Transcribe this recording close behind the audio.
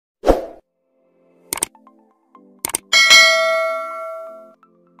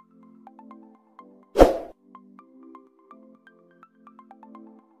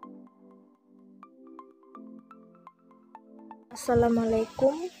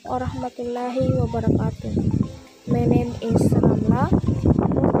Assalamualaikum warahmatullahi wabarakatuh. My name is Ramla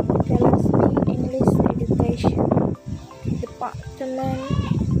from Telesmi English Education Department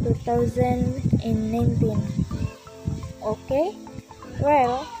 2019. Okay,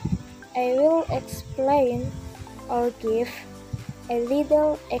 well, I will explain or give a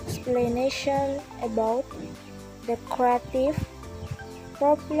little explanation about the creative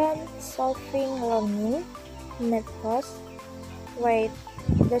problem-solving learning methods with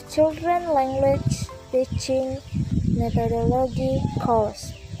the children language teaching methodology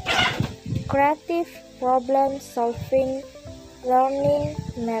course. Creative problem-solving learning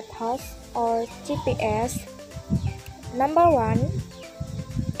methods or CPS. Number 1,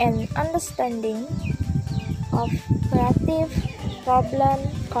 an understanding of creative problem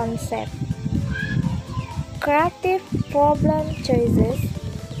concept. Creative problem choices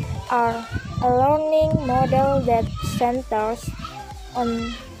are a learning model that centers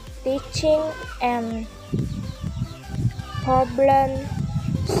on teaching and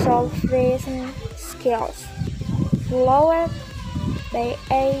problem-solving skills, followed by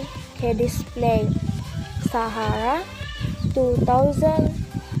a K-Display, Sahara 2012.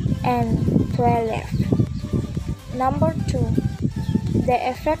 Number 2, the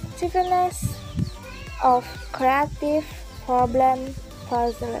effectiveness of creative problem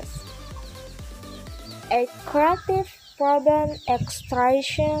puzzles. A creative problem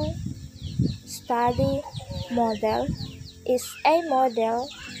extraction study model is a model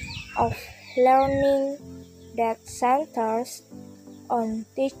of learning that centers on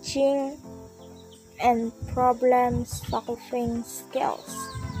teaching and problem-solving skills,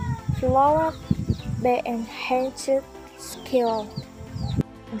 followed by enhanced skill.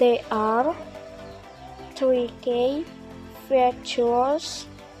 There are 3 key features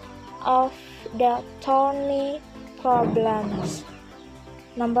of the Tony problems.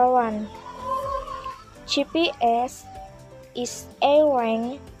 Number 1, GPS is a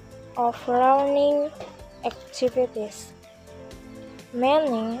range of learning activities,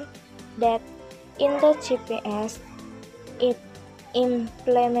 meaning that in the GPS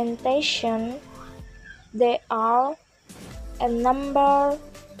implementation there are a number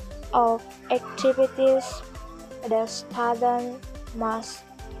of activities the student must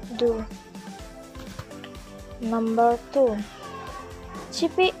do. Number 2,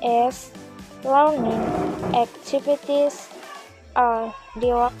 GPS learning activities are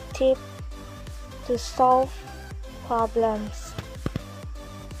directed to solve problems.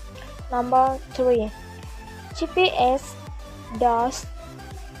 Number 3, GPS does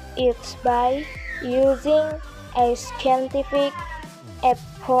it by using a scientific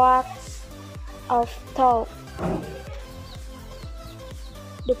approach of thought.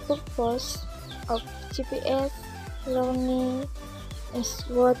 The purpose of GPS learning is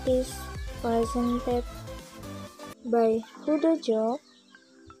what is presented by Hudojo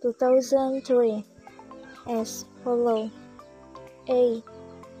 2003 as follows. A.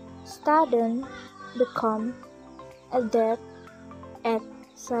 Students become adept at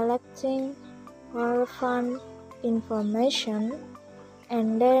selecting relevant information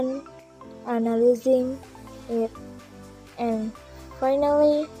and then analyzing it, and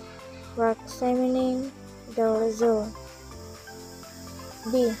finally examining the result.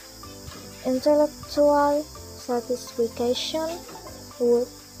 B. Intellectual satisfaction would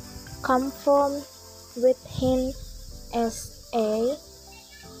come from within as A.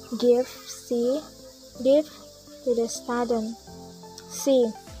 Give to the student.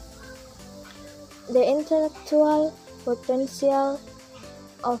 C. The intellectual potential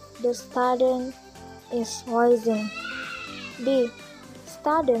of the student is rising. D.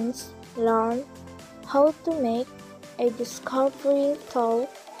 Students learn how to make a discovery through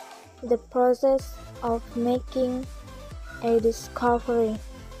the process of making a discovery.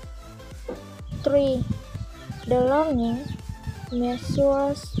 3. The learning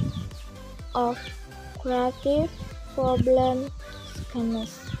measures of creative problem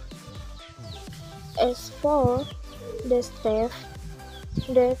schemas. As for the steps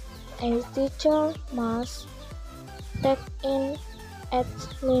that a teacher must take in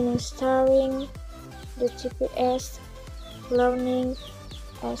administering the GPS learning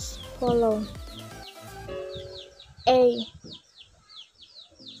as follows. A.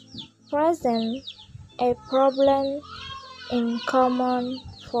 Present a problem in common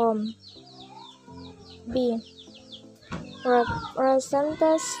form. B.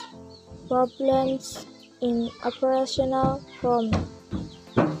 Represents problems in operational form.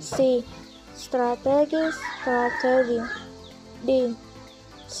 C. Strategy. D.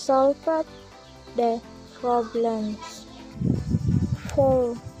 Solve the problems.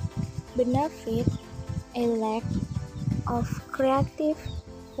 For benefit, a lack of creative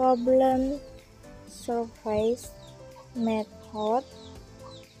problem-solving method,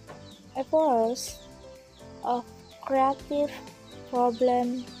 efforts of creative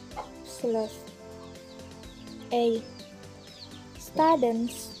problem solvers. A.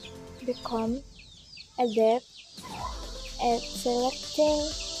 Students become adept at selecting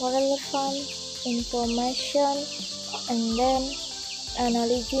relevant information and then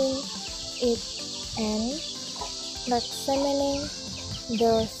analyzing it and examining the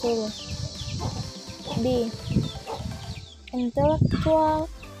result. B. Intellectual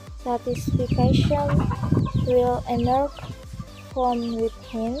satisfaction will emerge from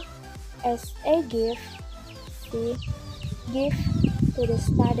within as a gift to the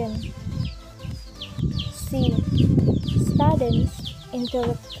student. C. Students'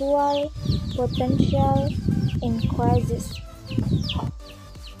 intellectual potential increases.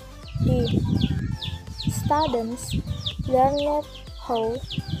 D. Students learn how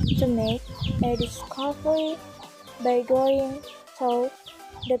to make a discovery by going through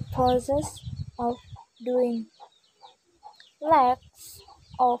the process of doing. Lacks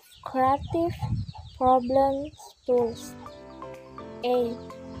of creative problem tools. A.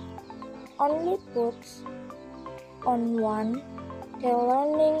 Only puts on one the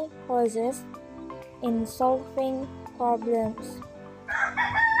learning process in solving problems.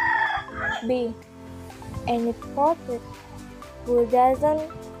 B. Any project who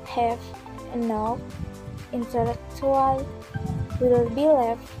doesn't have enough intellectual will be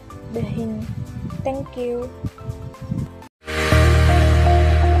left behind. Thank you.